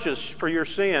purchase for your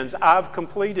sins. I've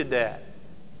completed that.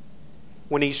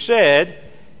 When he said,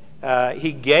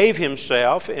 he gave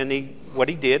himself, and what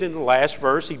he did in the last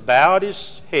verse, he bowed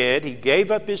his head, he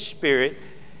gave up his spirit,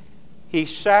 he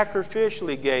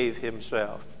sacrificially gave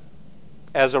himself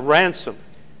as a ransom,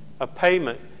 a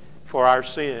payment for our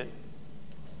sin.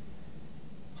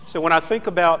 So when I think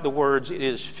about the words, it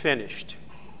is finished,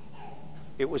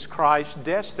 it was Christ's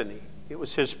destiny. It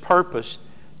was his purpose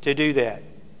to do that.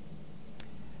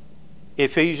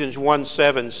 Ephesians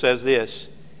 1:7 says this,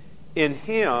 in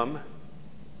him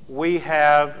we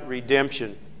have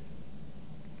redemption.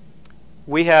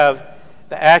 We have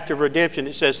the act of redemption.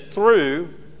 It says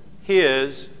through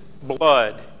his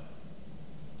blood.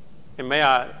 And may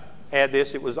I add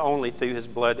this, it was only through his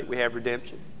blood that we have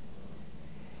redemption.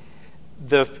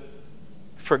 The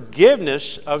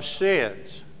forgiveness of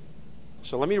sins.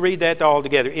 So let me read that all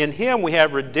together. In him we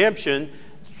have redemption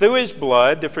through his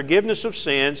blood, the forgiveness of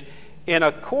sins, in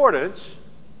accordance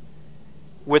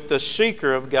with the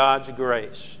seeker of God's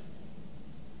grace.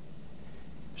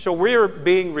 So we're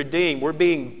being redeemed. We're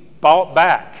being bought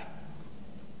back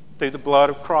through the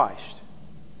blood of Christ.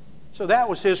 So that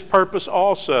was his purpose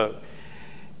also.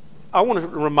 I want to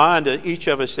remind each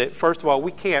of us that, first of all,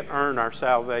 we can't earn our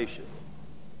salvation.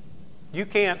 You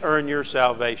can't earn your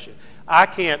salvation. I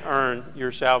can't earn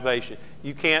your salvation.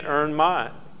 You can't earn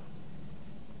mine.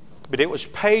 But it was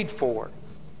paid for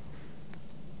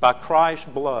by Christ's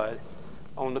blood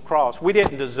on the cross. We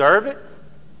didn't deserve it.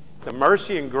 The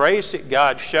mercy and grace that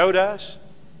God showed us,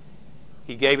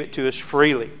 he gave it to us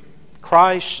freely.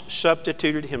 Christ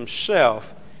substituted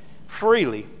himself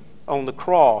freely on the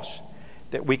cross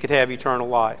that we could have eternal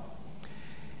life.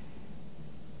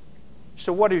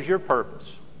 So what is your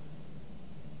purpose?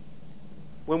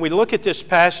 When we look at this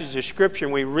passage of Scripture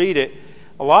and we read it,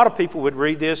 a lot of people would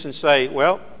read this and say,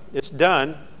 well, it's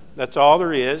done. That's all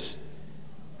there is.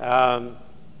 Yeah,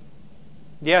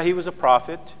 he was a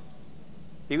prophet.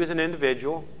 He was an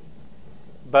individual.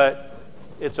 But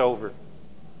it's over.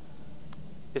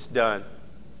 It's done.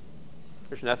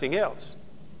 There's nothing else.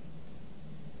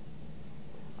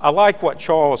 I like what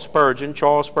Charles Spurgeon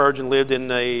lived in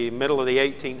the middle of the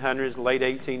 1800s, late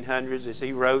 1800s, as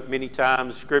he wrote many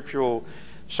times scriptural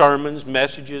sermons,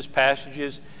 messages,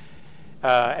 passages.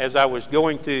 As I was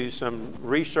going through some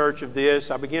research of this,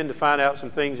 I began to find out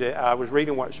some things that I was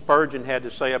reading what Spurgeon had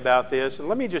to say about this. And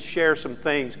let me just share some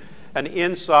things, an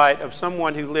insight of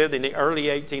someone who lived in the early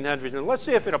 1800s. And let's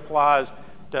see if it applies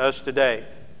to us today.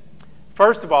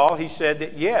 First of all, he said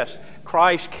that yes,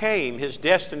 Christ came. His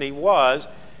destiny was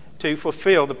to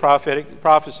fulfill the prophetic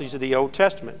prophecies of the Old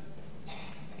Testament.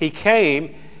 He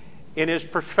came in His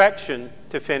perfection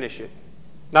to finish it.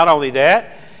 Not only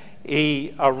that,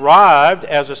 He arrived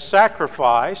as a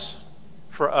sacrifice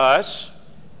for us,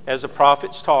 as the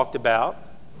prophets talked about.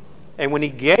 And when He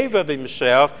gave of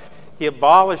Himself, He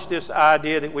abolished this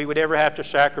idea that we would ever have to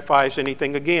sacrifice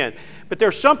anything again. But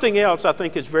there's something else I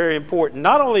think is very important.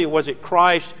 Not only was it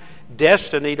Christ's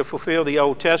destiny to fulfill the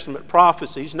Old Testament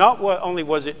prophecies, not only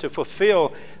was it to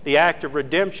fulfill the act of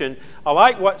redemption. I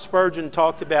like what Spurgeon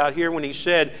talked about here when he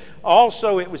said,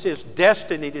 also it was His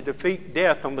destiny to defeat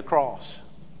death on the cross.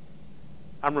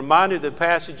 I'm reminded of the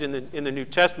passage in the New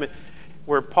Testament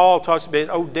where Paul talks about,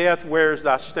 "O death, where is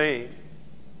thy sting?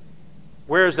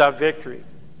 Where is thy victory?"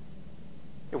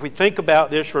 If we think about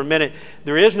this for a minute,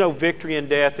 there is no victory in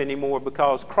death anymore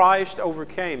because Christ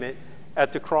overcame it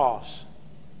at the cross.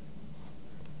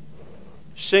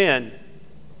 Sin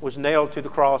was nailed to the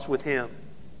cross with Him.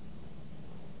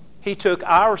 He took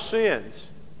our sins,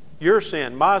 your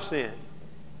sin, my sin,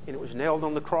 and it was nailed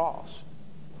on the cross.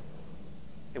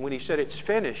 And when He said it's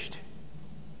finished,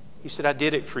 He said, I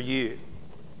did it for you.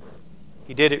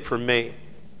 He did it for me.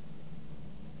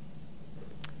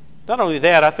 Not only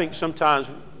that, I think sometimes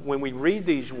when we read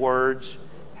these words,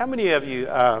 how many of you,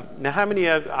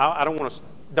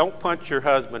 don't punch your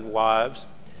husband, wives,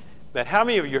 but how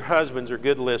many of your husbands are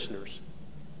good listeners?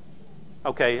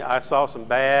 Okay, I saw some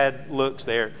bad looks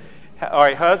there. All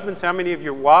right, husbands, how many of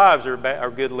your wives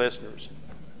are good listeners?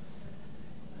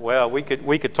 Well, we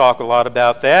could talk a lot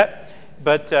about that.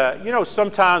 But,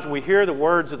 sometimes we hear the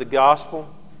words of the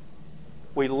gospel.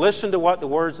 We listen to what the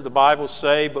words of the Bible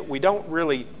say, but we don't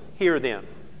really hear them.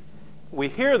 We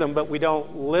hear them, but we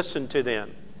don't listen to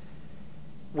them.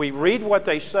 We read what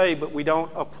they say, but we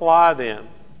don't apply them.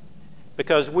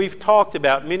 Because we've talked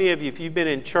about, many of you, if you've been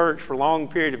in church for a long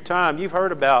period of time, you've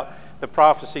heard about the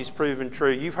prophecies proven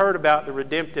true. You've heard about the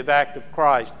redemptive act of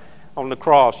Christ on the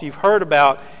cross. You've heard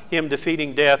about Him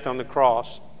defeating death on the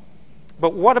cross.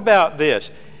 But what about this?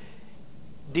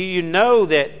 Do you know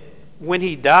that when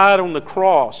He died on the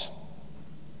cross,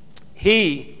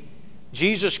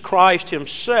 Jesus Christ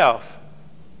Himself,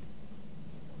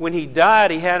 when He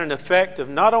died, He had an effect of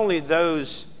not only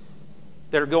those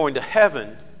that are going to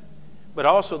heaven, but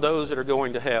also those that are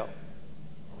going to hell.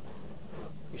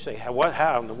 You say,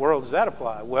 how in the world does that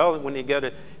apply? Well, when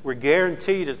we're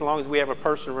guaranteed, as long as we have a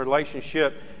personal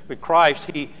relationship with Christ,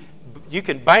 you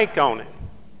can bank on it.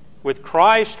 With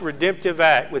Christ's redemptive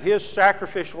act, with His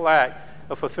sacrificial act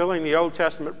of fulfilling the Old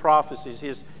Testament prophecies,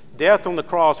 His death on the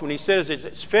cross, when He says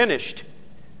it's finished,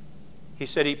 He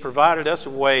said He provided us a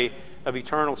way of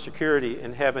eternal security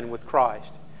in heaven with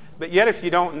Christ. But yet if you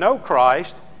don't know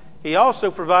Christ, He also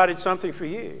provided something for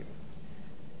you.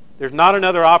 There's not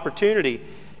another opportunity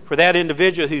for that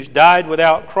individual who's died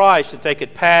without Christ that they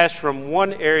could pass from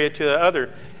one area to the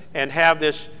other and have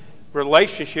this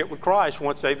relationship with Christ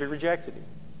once they've rejected Him.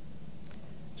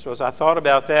 So as I thought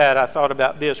about that, I thought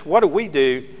about this. What do we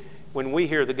do when we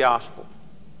hear the gospel?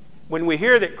 When we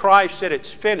hear that Christ said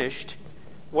it's finished,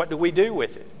 what do we do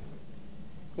with it?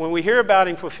 When we hear about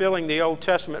Him fulfilling the Old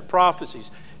Testament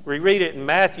prophecies, we read it in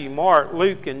Matthew, Mark,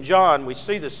 Luke, and John. We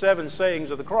see the 7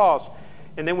 sayings of the cross.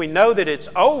 And then we know that it's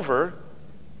over.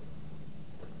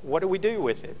 What do we do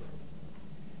with it?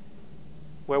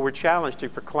 Well, we're challenged to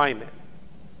proclaim it,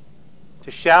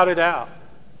 to shout it out,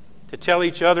 to tell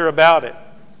each other about it,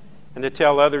 and to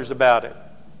tell others about it.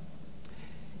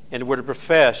 And we're to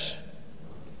profess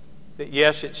that,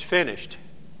 yes, it's finished,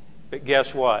 but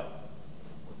guess what?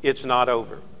 It's not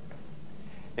over.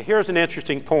 Now, here's an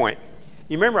interesting point.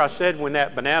 You remember I said when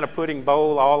that banana pudding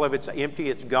bowl, all of it's empty,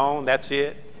 it's gone, that's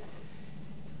it?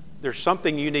 There's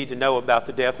something you need to know about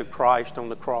the death of Christ on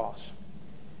the cross.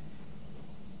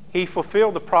 He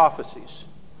fulfilled the prophecies.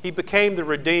 He became the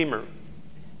Redeemer.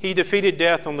 He defeated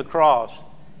death on the cross.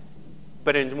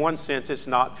 But in one sense, it's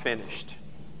not finished.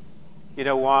 You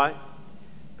know why?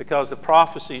 Because the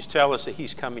prophecies tell us that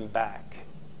He's coming back.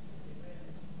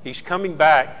 He's coming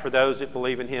back for those that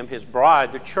believe in Him, His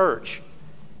bride, the church.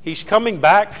 He's coming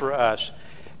back for us.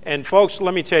 And folks,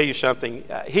 let me tell you something.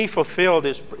 He fulfilled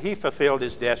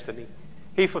his destiny.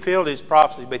 He fulfilled his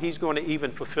prophecy, but he's going to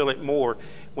even fulfill it more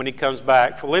when he comes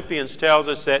back. Philippians tells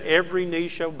us that every knee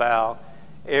shall bow,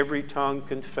 every tongue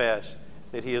confess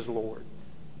that he is Lord.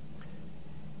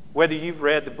 Whether you've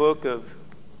read the book of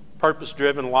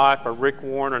Purpose-Driven Life by Rick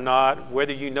Warren or not,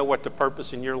 whether you know what the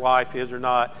purpose in your life is or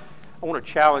not, I want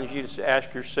to challenge you to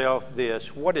ask yourself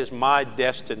this: what is my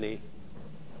destiny?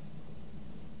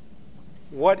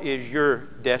 What is your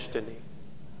destiny?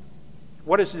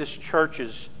 What is this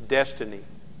church's destiny?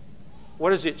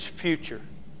 What is its future?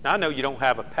 Now, I know you don't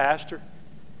have a pastor,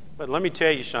 but let me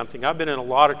tell you something. I've been in a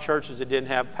lot of churches that didn't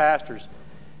have pastors.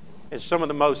 And some of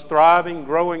the most thriving,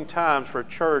 growing times for a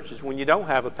church is when you don't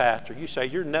have a pastor. You say,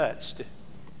 you're nuts.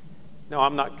 No,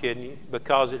 I'm not kidding you,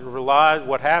 because it relies,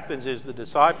 what happens is the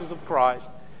disciples of Christ,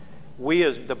 we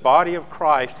as the body of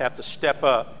Christ have to step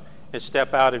up and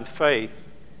step out in faith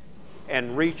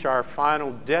and reach our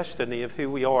final destiny of who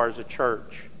we are as a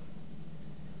church.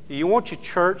 Do you want your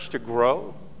church to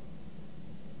grow?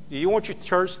 Do you want your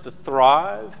church to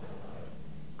thrive?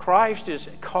 Christ is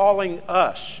calling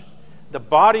us, the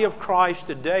body of Christ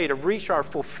today, to reach our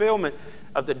fulfillment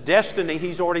of the destiny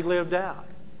he's already lived out.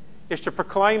 It's to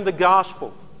proclaim the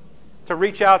gospel, to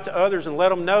reach out to others and let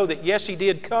them know that yes, he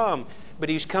did come, but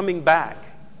he's coming back.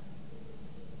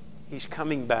 He's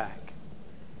coming back.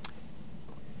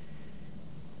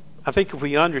 I think if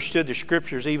we understood the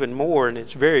Scriptures even more, and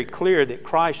it's very clear that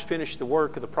Christ finished the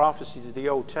work of the prophecies of the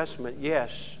Old Testament,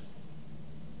 yes.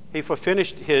 He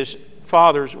finished his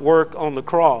Father's work on the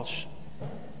cross.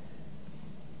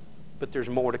 But there's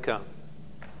more to come.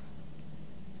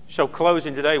 So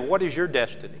closing today, what is your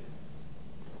destiny?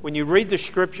 When you read the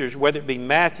Scriptures, whether it be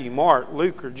Matthew, Mark,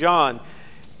 Luke, or John,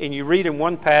 and you read in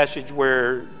one passage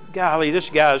where, golly,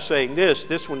 this guy's saying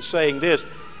this one's saying this,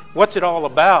 what's it all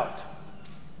about?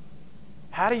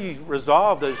 How do you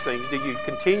resolve those things? Do you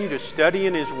continue to study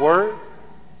in His Word?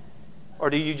 Or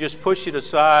do you just push it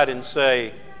aside and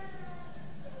say,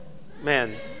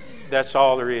 man, that's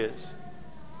all there is?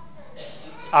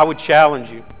 I would challenge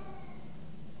you.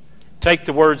 Take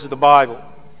the words of the Bible.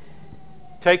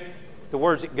 Take the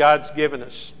words that God's given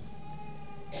us.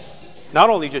 Not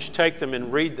only just take them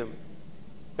and read them,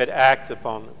 but act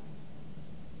upon them.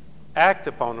 Act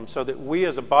upon them so that we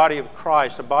as a body of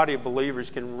Christ, a body of believers,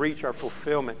 can reach our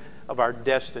fulfillment of our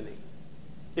destiny.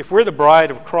 If we're the bride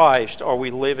of Christ, are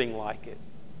we living like it?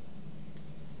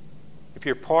 If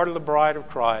you're part of the bride of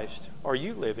Christ, are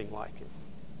you living like it?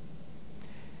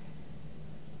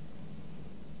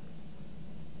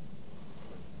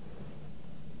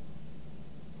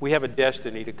 We have a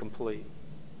destiny to complete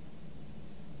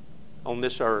on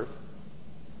this earth,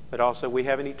 but also we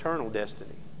have an eternal destiny.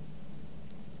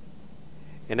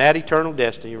 And that eternal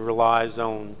destiny relies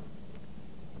on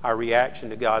our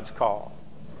reaction to God's call.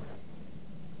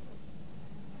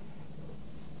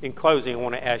 In closing, I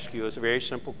want to ask you a very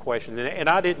simple question. And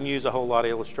I didn't use a whole lot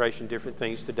of illustration, different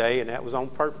things today, and that was on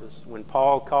purpose. When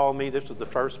Paul called me, this was the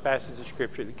first passage of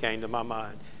Scripture that came to my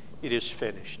mind. It is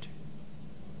finished.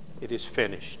 It is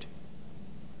finished.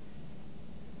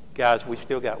 Guys, we've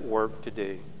still got work to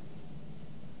do.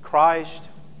 Christ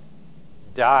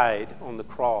died on the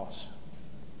cross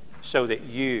so that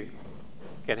you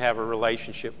can have a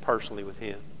relationship personally with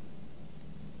Him.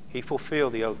 He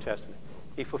fulfilled the Old Testament.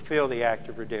 He fulfilled the act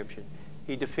of redemption.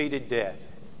 He defeated death.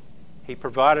 He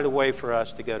provided a way for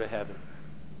us to go to heaven.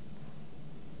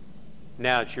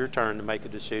 Now it's your turn to make a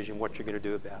decision what you're going to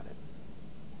do about it.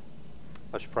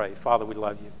 Let's pray. Father, we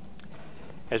love you.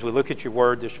 As we look at your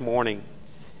word this morning,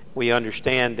 we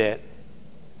understand that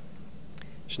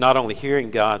it's not only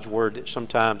hearing God's word, that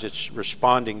sometimes it's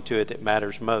responding to it that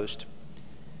matters most.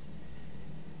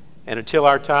 And until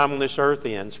our time on this earth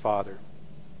ends, Father,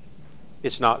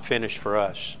 it's not finished for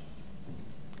us.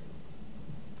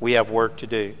 We have work to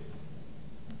do.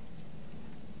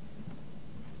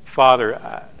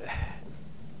 Father,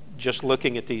 just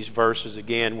looking at these verses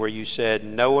again where you said,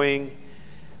 knowing,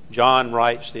 John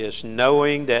writes this,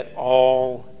 knowing that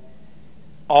all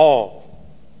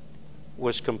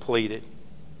was completed.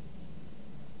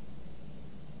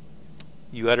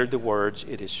 You uttered the words,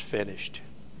 it is finished.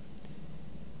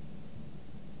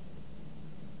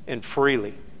 And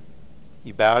freely,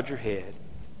 you bowed your head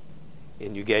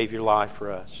and you gave your life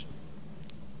for us.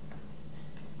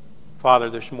 Father,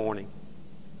 this morning,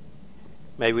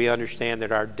 may we understand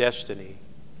that our destiny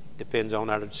depends on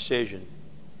our decision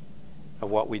of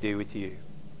what we do with you.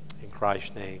 In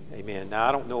Christ's name, amen. Now,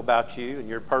 I don't know about you and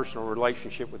your personal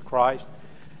relationship with Christ,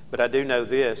 but I do know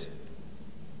this.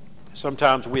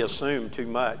 Sometimes we assume too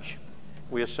much.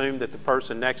 We assume that the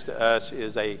person next to us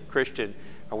is a Christian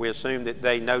or we assume that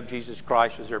they know Jesus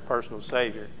Christ as their personal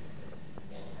Savior.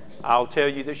 I'll tell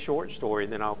you this short story,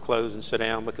 and then I'll close and sit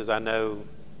down, because I know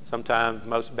sometimes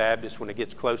most Baptists, when it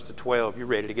gets close to 12, you're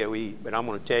ready to go eat. But I'm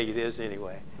going to tell you this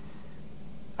anyway.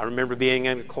 I remember being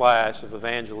in a class, of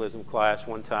evangelism class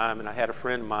one time, and I had a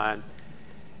friend of mine,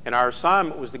 and our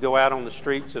assignment was to go out on the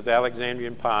streets of Alexandria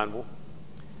and Pineville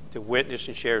to witness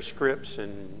and share scriptures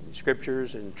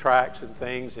and tracts and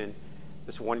things. And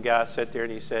this one guy sat there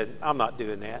and he said, I'm not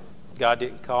doing that. God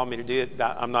didn't call me to do it.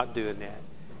 I'm not doing that.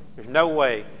 There's no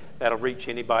way that'll reach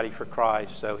anybody for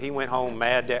Christ. So he went home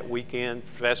mad that weekend. The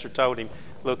professor told him,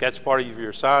 look, that's part of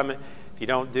your assignment. If you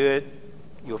don't do it,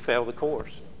 you'll fail the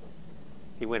course.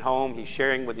 He went home. He's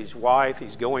sharing with his wife.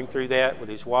 He's going through that with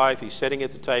his wife. He's sitting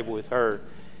at the table with her.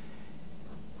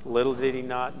 Little did he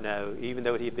not know, even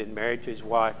though he had been married to his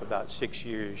wife about 6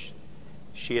 years,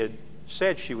 she had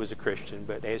said she was a Christian.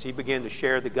 But as he began to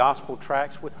share the gospel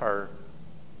tracts with her,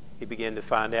 he began to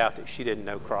find out that she didn't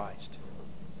know Christ.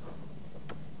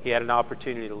 He had an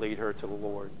opportunity to lead her to the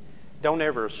Lord. Don't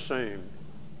ever assume.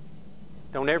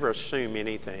 Don't ever assume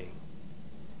anything.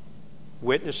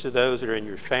 Witness to those that are in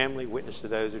your family. Witness to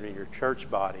those that are in your church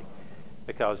body.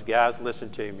 Because, guys,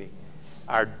 listen to me.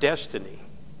 Our destiny,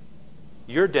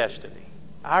 your destiny,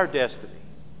 our destiny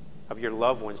of your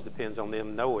loved ones depends on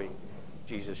them knowing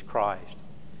Jesus Christ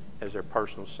as their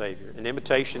personal Savior. An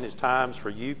invitation is times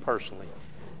for you personally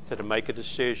to make a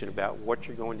decision about what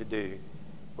you're going to do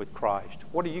with Christ.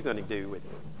 What are you going to do with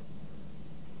it?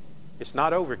 It's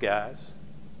not over, guys.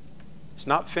 It's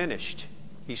not finished.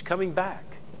 He's coming back.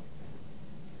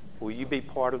 Will you be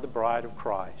part of the bride of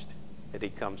Christ that He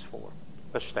comes for?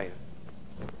 Let's stand.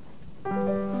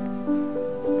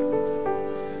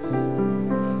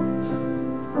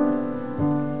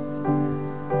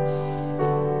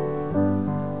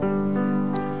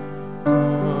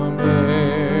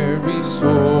 Every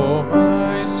soul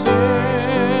by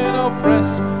sin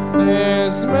oppressed,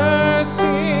 there's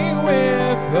mercy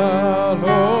with the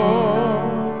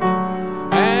Lord,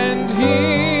 and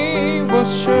He will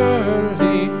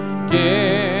surely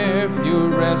give you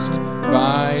rest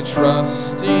by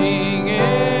trusting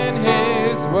in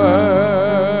His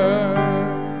word.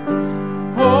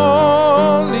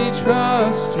 Only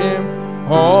trust Him,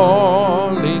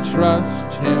 only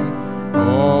trust Him,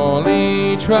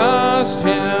 only trust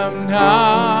Him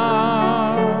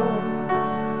now.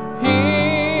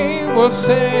 He will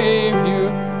save you,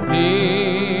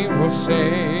 He will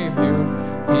save you,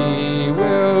 He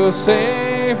will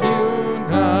save you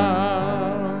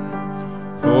now.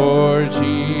 For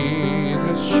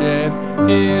Jesus shed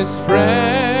His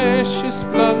precious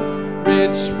blood,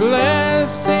 rich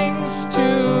blessings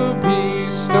to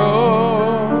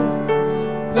bestow.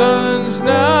 Plunge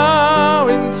now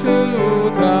into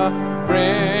the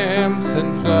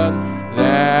crimson flood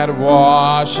that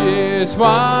washes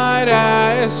white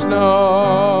as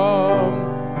snow.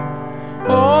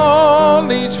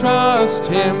 Only trust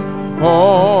Him,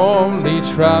 only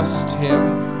trust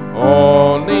Him,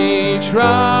 only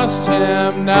trust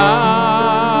Him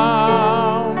now.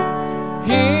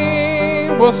 He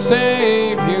will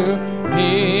save you,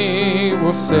 He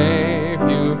will save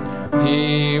you,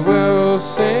 He will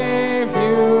save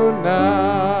you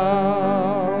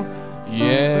now.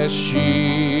 Yes,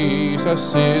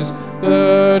 Jesus is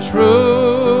the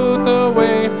truth, the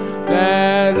way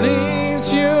that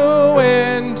leads you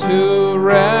into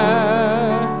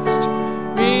rest.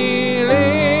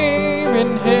 Believe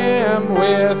in Him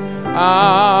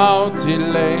without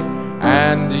delay,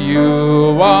 and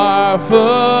you are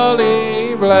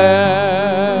fully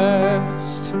blessed.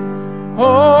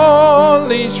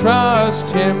 Only trust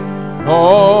Him,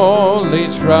 only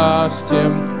trust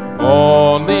Him,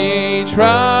 only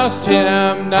trust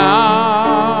Him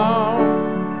now.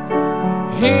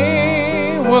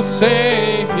 He will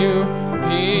save you,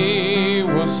 He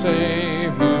will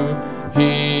save you,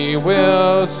 He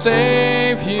will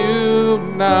save you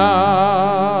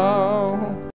now.